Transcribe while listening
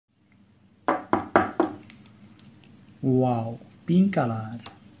Wow, pink color.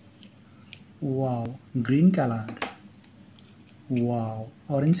 Wow, green color. Wow,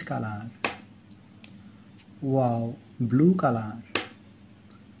 orange color. Wow, blue color.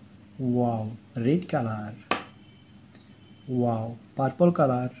 Wow, red color. Wow, purple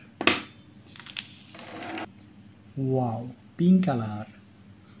color. Wow, pink color.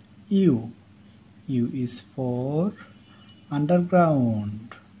 U. U is for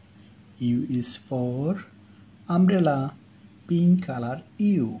underground. U is for umbrella. Pink color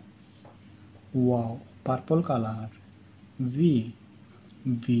U. Wow, purple color. V.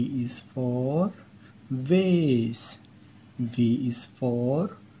 V is for vase. V is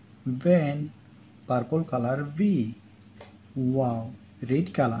for van. Purple color V. Wow,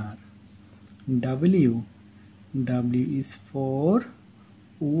 red color. W. W is for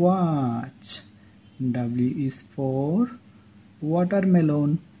watch. W is for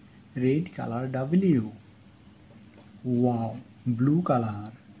watermelon. Red color W. Wow, blue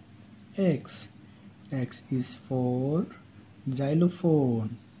color. X. X is for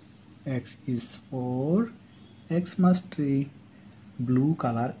xylophone. X is for Xmas tree. Blue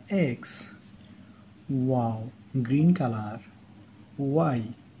color X. Wow, green color. Y.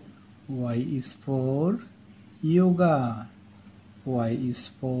 Y is for yoga. Y is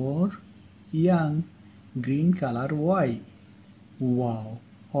for young. Green color Y. Wow,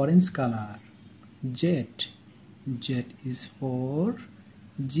 orange color. Z. Z is for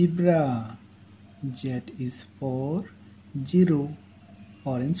zebra. Z is for zero.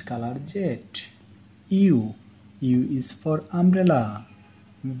 Orange color Z. U. U is for umbrella.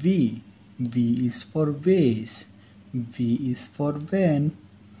 V. V is for vase. V is for van.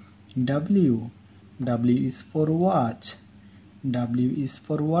 W. W is for watch. W is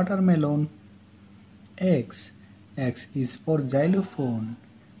for watermelon. X. X is for xylophone.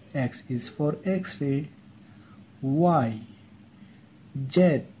 X is for X-ray. Y.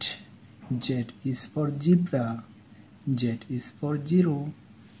 Z. Z is for zebra. Z is for zero.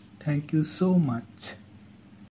 Thank you so much.